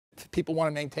If people want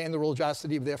to maintain the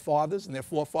religiosity of their fathers and their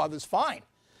forefathers, fine.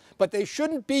 But they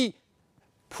shouldn't be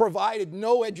provided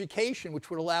no education which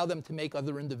would allow them to make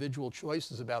other individual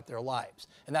choices about their lives.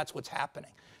 And that's what's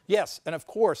happening. Yes, and of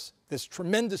course, there's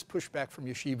tremendous pushback from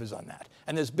yeshivas on that.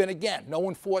 And there's been, again, no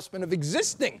enforcement of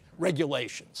existing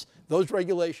regulations. Those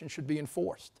regulations should be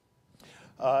enforced.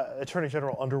 Attorney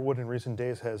General Underwood in recent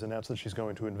days has announced that she's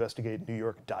going to investigate New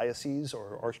York dioceses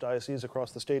or archdioceses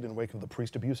across the state in wake of the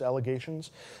priest abuse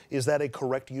allegations. Is that a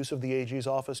correct use of the AG's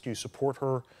office? Do you support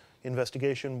her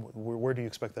investigation? Where do you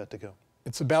expect that to go?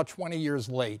 It's about 20 years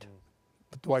late.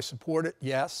 But do I support it?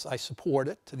 Yes, I support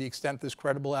it. To the extent there's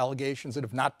credible allegations that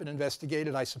have not been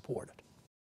investigated, I support it.